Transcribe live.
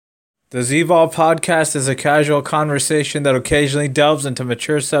The Z-Ball podcast is a casual conversation that occasionally delves into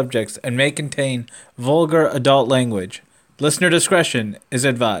mature subjects and may contain vulgar adult language. Listener discretion is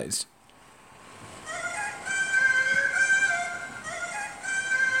advised.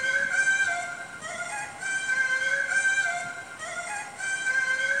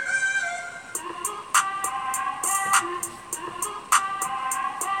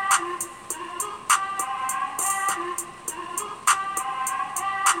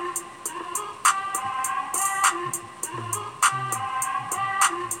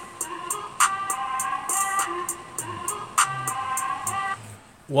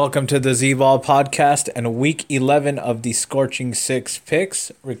 Welcome to the Z-Ball podcast and week 11 of the Scorching Six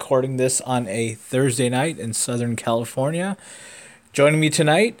picks. Recording this on a Thursday night in Southern California. Joining me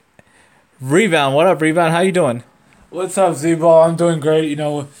tonight, Rebound. What up, Rebound? How you doing? What's up, Z-Ball? I'm doing great. You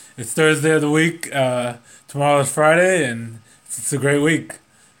know, it's Thursday of the week. Tomorrow is Friday, and it's a great week.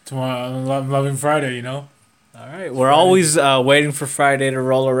 Tomorrow, I'm loving Friday, you know? All right. We're always waiting for Friday to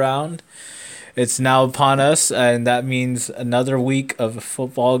roll around. It's now upon us, and that means another week of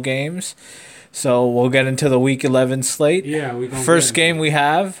football games. So we'll get into the Week 11 slate. Yeah, we gonna First game we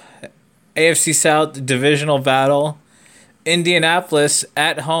have, AFC South divisional battle. Indianapolis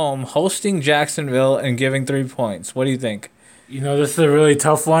at home hosting Jacksonville and giving 3 points. What do you think? You know, this is a really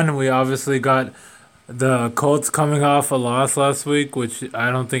tough one. We obviously got the Colts coming off a loss last week, which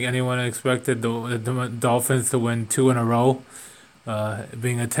I don't think anyone expected the Dolphins to win 2 in a row.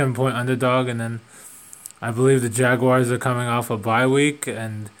 Being a 10-point underdog, and then I believe the Jaguars are coming off a bye week,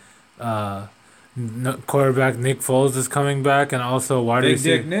 and quarterback Nick Foles is coming back, and also Big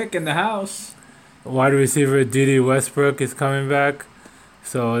Dick Nick in the house. Wide receiver Dede Westbrook is coming back,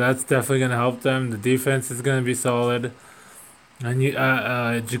 so that's definitely going to help them. The defense is going to be solid, and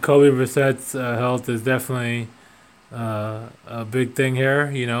Jacoby Brissett's health is definitely a big thing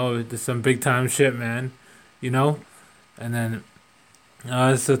here. You know, there's some big time shit, man. You know, and then.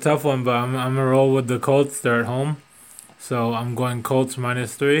 It's a tough one, but I'm gonna roll with the Colts. They're at home, so I'm going Colts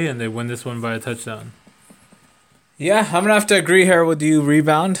 -3, and they win this one by a touchdown. Yeah, I'm gonna have to agree here with you,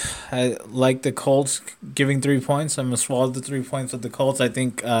 Rebound. I like the Colts giving 3 points. I'm gonna swallow the 3 points with the Colts. I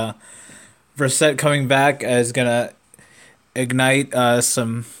think Brissett coming back is gonna ignite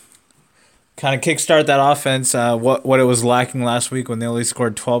some kind of kickstart that offense. What it was lacking last week when they only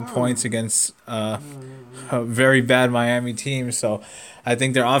scored 12 points against a very bad Miami team. So I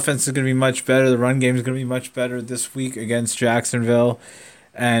think their offense is going to be much better. The run game is going to be much better this week against Jacksonville.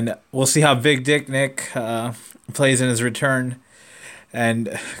 And we'll see how Big Dick Nick plays in his return.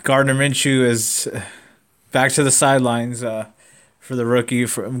 And Gardner Minshew is back to the sidelines for the rookie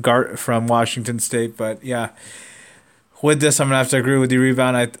from Washington State. But, yeah, with this, I'm going to have to agree with you,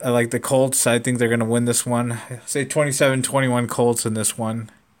 Rebound. I like the Colts. I think they're going to win this one. I say 27-21 Colts in this one.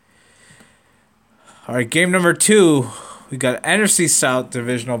 All right, game number 2. We got NFC South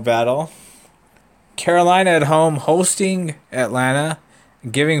divisional battle. Carolina at home hosting Atlanta,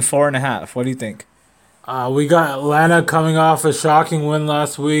 giving 4.5. What do you think? We got Atlanta coming off a shocking win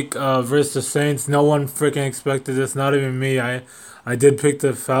last week versus the Saints. No one freaking expected this, not even me. I did pick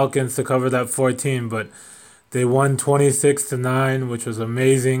the Falcons to cover that 14, but they won 26-9, which was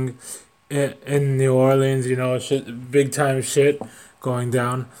amazing in New Orleans. You know, big time shit going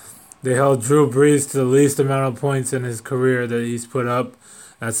down. They held Drew Brees to the least amount of points in his career that he's put up.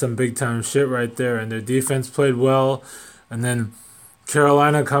 That's some big-time shit right there. And their defense played well. And then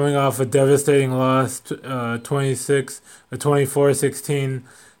Carolina coming off a devastating loss, 24-16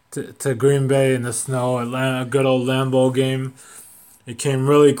 to Green Bay in the snow. Atlanta, a good old Lambeau game. It came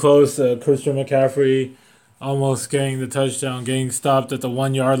really close. Christian McCaffrey almost getting the touchdown, getting stopped at the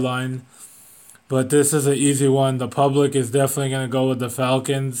 1-yard line. But this is an easy one. The public is definitely going to go with the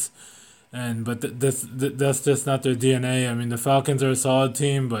Falcons. But that's just not their DNA. I mean, the Falcons are a solid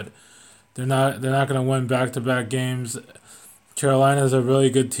team, but they're not going to win back-to-back games. Carolina's a really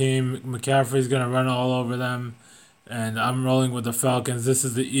good team. McCaffrey's going to run all over them, and I'm rolling with the Falcons. This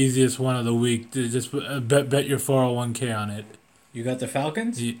is the easiest one of the week. Just bet your 401k on it. You got the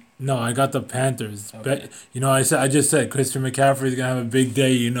Falcons? No, I got the Panthers. Okay. I just said Christian McCaffrey's gonna have a big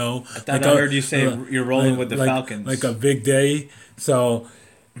day. You know, I thought I heard you say you're rolling with the Falcons, like a big day. So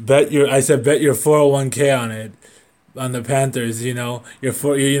bet your 401k on it, on the Panthers. You know, your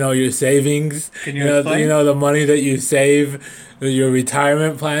savings. Can you explain? You know the money that you save, your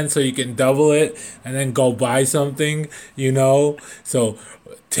retirement plan, so you can double it and then go buy something. You know, so.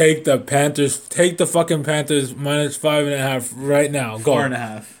 Take the fucking Panthers -5.5 right now. Go.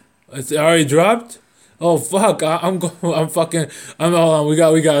 4.5. It's already dropped? Oh fuck! Hold on. We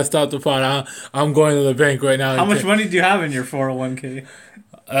gotta stop the pod. I'm going to the bank right now. How much money do you have in your 401k?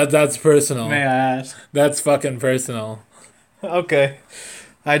 That's personal. May I ask? That's fucking personal. Okay,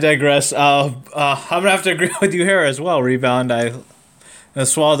 I digress. I'm gonna have to agree with you here as well. Rebound. I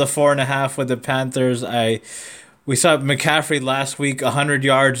swallowed the 4.5 with the Panthers. We saw McCaffrey last week, 100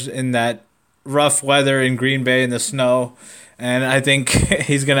 yards in that rough weather in Green Bay in the snow, and I think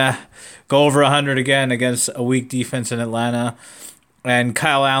he's gonna go over 100 again against a weak defense in Atlanta. And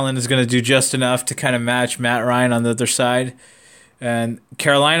Kyle Allen is going to do just enough to kind of match Matt Ryan on the other side. And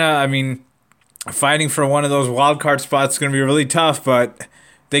Carolina, I mean, fighting for one of those wild card spots is going to be really tough, but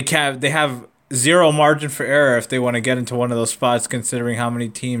they have zero margin for error if they want to get into one of those spots, considering how many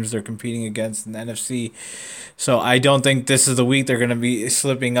teams they're competing against in the NFC. So I don't think this is the week they're going to be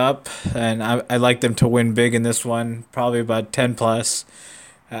slipping up, and I like them to win big in this one, probably about 10 plus.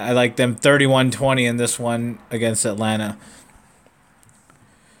 I like them 31-20 in this one against Atlanta.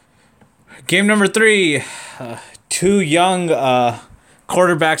 Game number 3, two young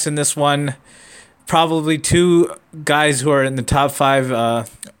quarterbacks in this one. Probably two guys who are in the top 5 of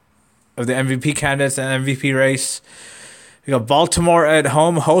the MVP candidates and MVP race. We got Baltimore at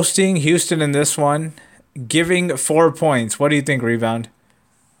home hosting Houston in this one, giving 4 points. What do you think, Rebound?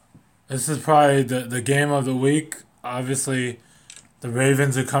 This is probably the game of the week. Obviously, the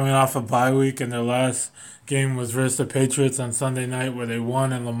Ravens are coming off a bye week, and their last game was versus the Patriots on Sunday night, where they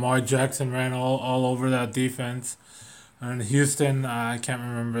won, and Lamar Jackson ran all over that defense. And Houston, I can't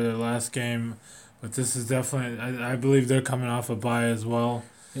remember their last game, but this is definitely, I believe they're coming off a bye as well.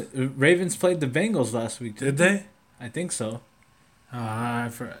 Ravens played the Bengals last week. Did they? I think so.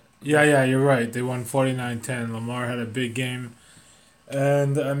 Yeah, you're right. They won 49-10. Lamar had a big game.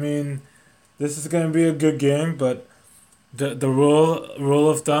 And, I mean, this is going to be a good game, but the rule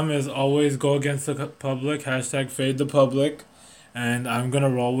of thumb is always go against the public. Hashtag fade the public. And I'm going to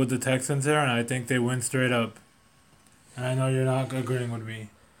roll with the Texans here, and I think they win straight up. And I know you're not agreeing with me.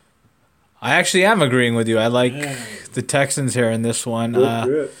 I actually am agreeing with you. I like the Texans here in this one.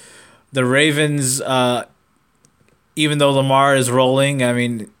 The Ravens, even though Lamar is rolling, I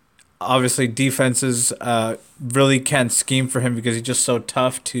mean, obviously defenses really can't scheme for him because he's just so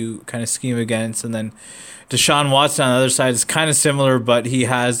tough to kind of scheme against. And then Deshaun Watson on the other side is kind of similar, but he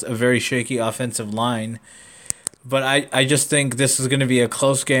has a very shaky offensive line. But I just think this is going to be a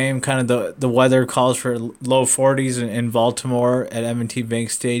close game. Kind of the weather calls for low 40s in Baltimore at M&T Bank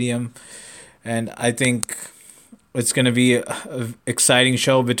Stadium. And I think it's going to be an exciting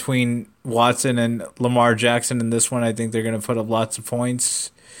show between Watson and Lamar Jackson in this one. I think they're going to put up lots of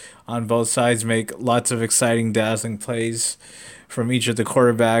points on both sides, make lots of exciting, dazzling plays from each of the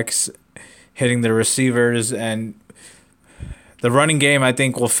quarterbacks, hitting the receivers. And the running game, I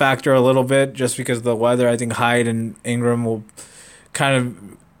think, will factor a little bit just because of the weather. I think Hyde and Ingram will kind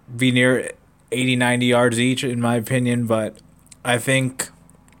of be near 80, 90 yards each, in my opinion. But I think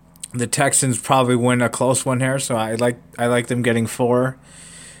the Texans probably win a close one here, so I like them getting 4.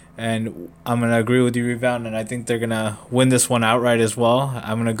 And I'm going to agree with you, Rebound, and I think they're going to win this one outright as well.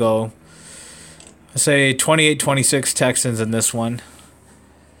 I'm going to go, say, 28-26 Texans in this one.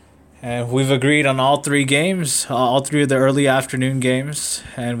 And we've agreed on all 3 games, all 3 of the early afternoon games,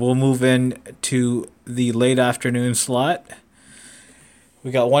 and we'll move in to the late afternoon slot.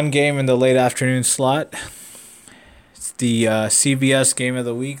 We got one game in the late afternoon slot. It's the CBS game of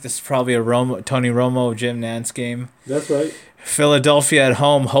the week. This is probably a Tony Romo, Jim Nantz game. That's right. Philadelphia at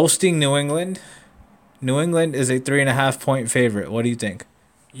home hosting New England. New England is a 3.5-point favorite. What do you think?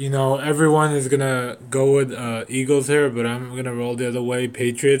 You know, everyone is going to go with Eagles here, but I'm going to roll the other way.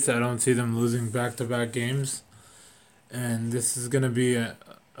 Patriots, I don't see them losing back-to-back games. And this is going to be a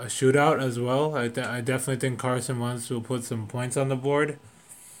shootout as well. I definitely think Carson Wentz will put some points on the board.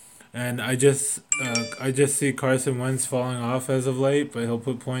 And I just see Carson Wentz falling off as of late, but he'll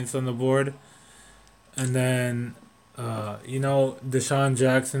put points on the board. And then, Deshaun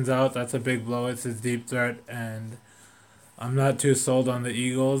Jackson's out. That's a big blow. It's his deep threat, and I'm not too sold on the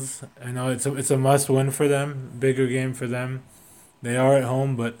Eagles. I know it's a must-win for them, bigger game for them. They are at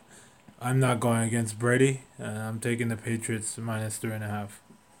home, but I'm not going against Brady. I'm taking the Patriots minus 3.5.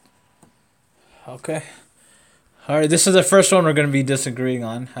 Okay. All right, this is the first one we're going to be disagreeing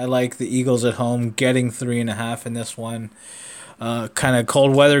on. I like the Eagles at home getting 3.5 in this one. Kind of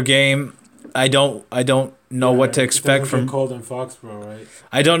cold weather game. I don't know what to expect from cold in Foxborough, right?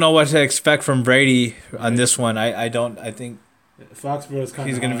 I don't know what to expect from Brady on this one. I think Foxborough is kind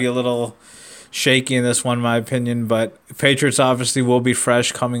of he's going to be a little shaky in this one, in my opinion. But Patriots obviously will be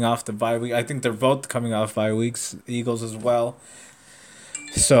fresh coming off the bye week. I think they're both coming off bye weeks. The Eagles as well.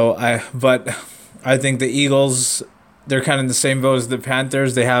 But I think the Eagles, they're kind of in the same boat as the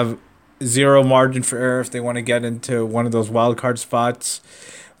Panthers. They have zero margin for error if they want to get into one of those wild card spots.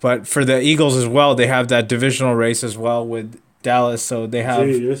 But for the Eagles as well, they have that divisional race as well with Dallas, so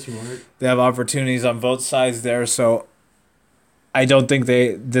You're smart. they have opportunities on both sides there. So I don't think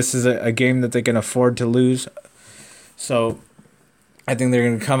this is a game that they can afford to lose. So I think they're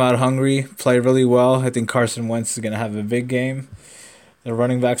going to come out hungry, play really well. I think Carson Wentz is going to have a big game. The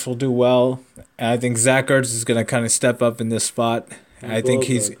running backs will do well, and I think Zach Ertz is going to kind of step up in this spot. I think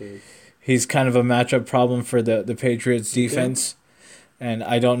he's kind of a matchup problem for the Patriots defense, and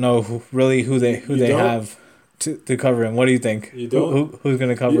I don't know who they have to cover him. What do you think? You don't? Who's going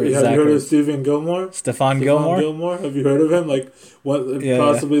to cover Have Zach you heard Ertz? of Stephon Gilmore? Have you heard of him? Like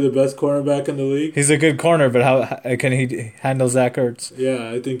possibly the best cornerback in the league. He's a good corner, but how can he handle Zach Ertz? Yeah,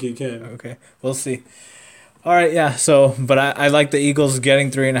 I think he can. Okay, we'll see. All right, yeah. So, but I like the Eagles getting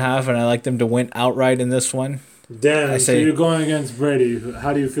 3.5, and I like them to win outright in this one. Damn, so you're going against Brady.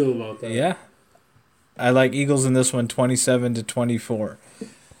 How do you feel about that? Yeah, I like Eagles in this one, 27-24.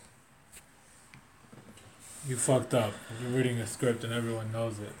 You fucked up. You're reading a script, and everyone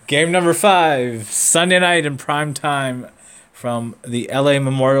knows it. Game number 5, Sunday night in prime time, from the LA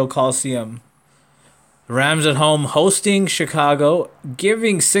Memorial Coliseum. Rams at home hosting Chicago,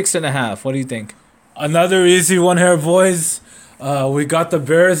 giving 6.5. What do you think? Another easy one here, boys. We got the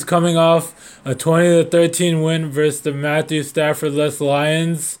Bears coming off a 20-13 win versus the Matthew Stafford-less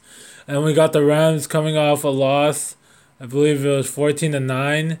Lions, and we got the Rams coming off a loss. I believe it was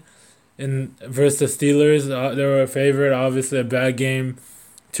 14-9 versus the Steelers. They were a favorite. Obviously, a bad game,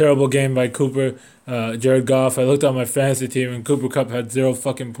 terrible game by Jared Goff. I looked at my fantasy team, and Cooper Kupp had 0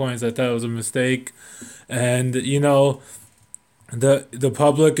 fucking points. I thought it was a mistake, and The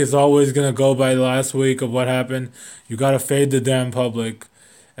public is always going to go by last week of what happened. You got to fade the damn public.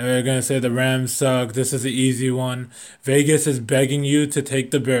 And they're going to say the Rams suck. This is an easy one. Vegas is begging you to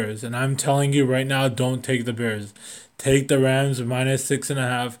take the Bears. And I'm telling you right now, don't take the Bears. Take the Rams minus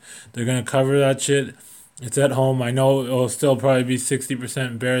 6.5. They're going to cover that shit. It's at home. I know it'll still probably be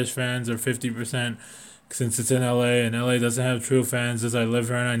 60% Bears fans or 50% since it's in LA. And LA doesn't have true fans as I live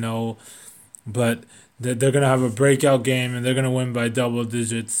here and I know. But they're going to have a breakout game, and they're going to win by double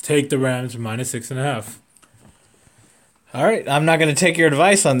digits. Take the Rams minus 6.5. All right, I'm not going to take your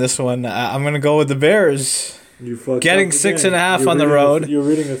advice on this one. I'm going to go with the Bears. Getting 6.5 on the road. You're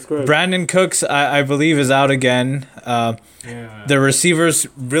reading a script. Brandon Cooks, I believe, is out again. The receivers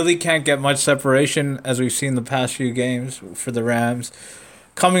really can't get much separation, as we've seen the past few games for the Rams.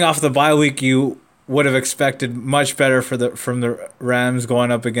 Coming off the bye week, you would have expected much better from the Rams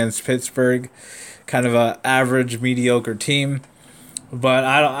going up against Pittsburgh. Kind of a average, mediocre team. But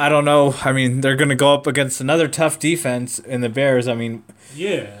I don't know. I mean, they're going to go up against another tough defense in the Bears. I mean,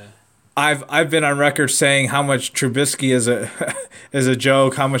 yeah. I've been on record saying how much Trubisky is a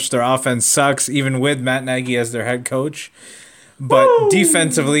joke, how much their offense sucks, even with Matt Nagy as their head coach. But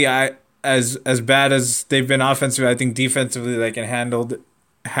defensively, as bad as they've been offensively, I think defensively they can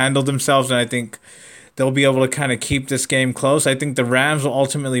handle themselves, and I think they'll be able to kind of keep this game close. I think the Rams will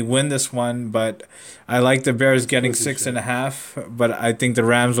ultimately win this one, but I like the Bears getting 6.5. But I think the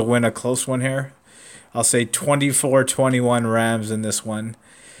Rams will win a close one here. I'll say 24-21 Rams in this one,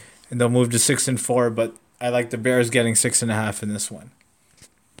 and they'll move to 6-4. But I like the Bears getting 6.5 in this one.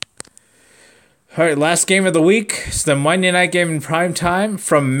 All right, last game of the week. It's the Monday night game in prime time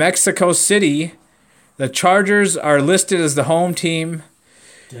from Mexico City. The Chargers are listed as the home team.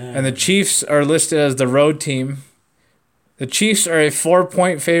 Damn. And the Chiefs are listed as the road team. The Chiefs are a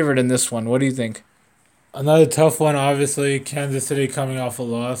 4-point favorite in this one. What do you think? Another tough one, obviously. Kansas City coming off a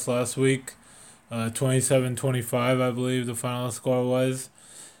loss last week. 27-25, I believe the final score was.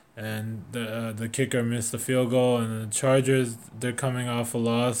 And the kicker missed the field goal. And the Chargers, they're coming off a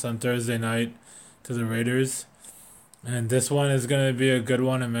loss on Thursday night to the Raiders. And this one is going to be a good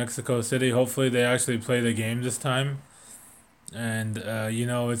one in Mexico City. Hopefully they actually play the game this time. And,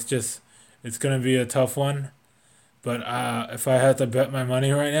 it's going to be a tough one. But if I had to bet my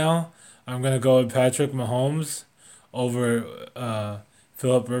money right now, I'm going to go with Patrick Mahomes over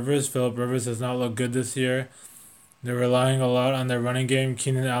Phillip Rivers. Phillip Rivers has not looked good this year. They're relying a lot on their running game.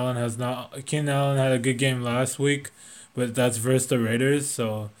 Keenan Allen had a good game last week, but that's versus the Raiders.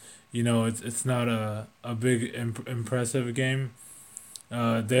 So, it's not a big impressive game.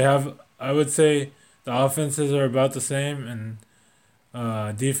 I would say the offenses are about the same,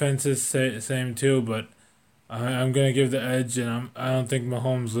 and defenses same too. But I'm gonna give the edge, and I don't think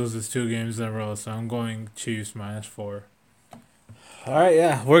Mahomes loses 2 games in a row. So I'm going Chiefs -4. All right,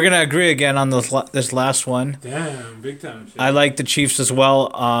 yeah, we're gonna agree again on this last one. Damn, big time shit. I like the Chiefs as well.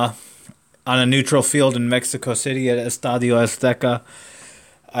 On a neutral field in Mexico City at Estadio Azteca.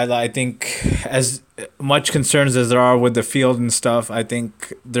 I think as much concerns as there are with the field and stuff, I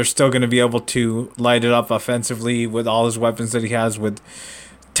think they're still going to be able to light it up offensively with all his weapons that he has with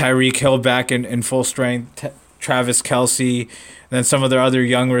Tyreek Hill back in full strength, Travis Kelce, and then some of their other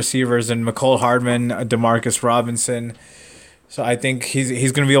young receivers and McCole Hardman, Demarcus Robinson. So I think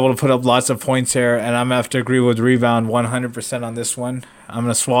he's going to be able to put up lots of points here, and I'm going to have to agree with Rebound 100% on this one. I'm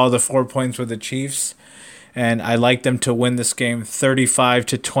going to swallow the 4 points with the Chiefs, and I like them to win this game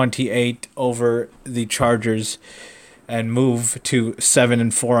 35-28 over the Chargers and move to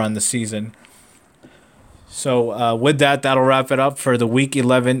 7-4 on the season. So with that, that'll wrap it up for the Week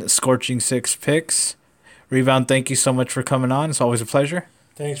 11 Scorching Six picks. Rebound, thank you so much for coming on. It's always a pleasure.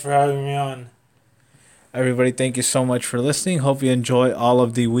 Thanks for having me on. Everybody, thank you so much for listening. Hope you enjoy all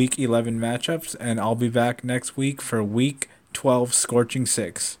of the Week 11 matchups, and I'll be back next week for Week 12 Scorching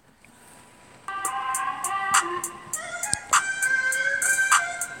Six.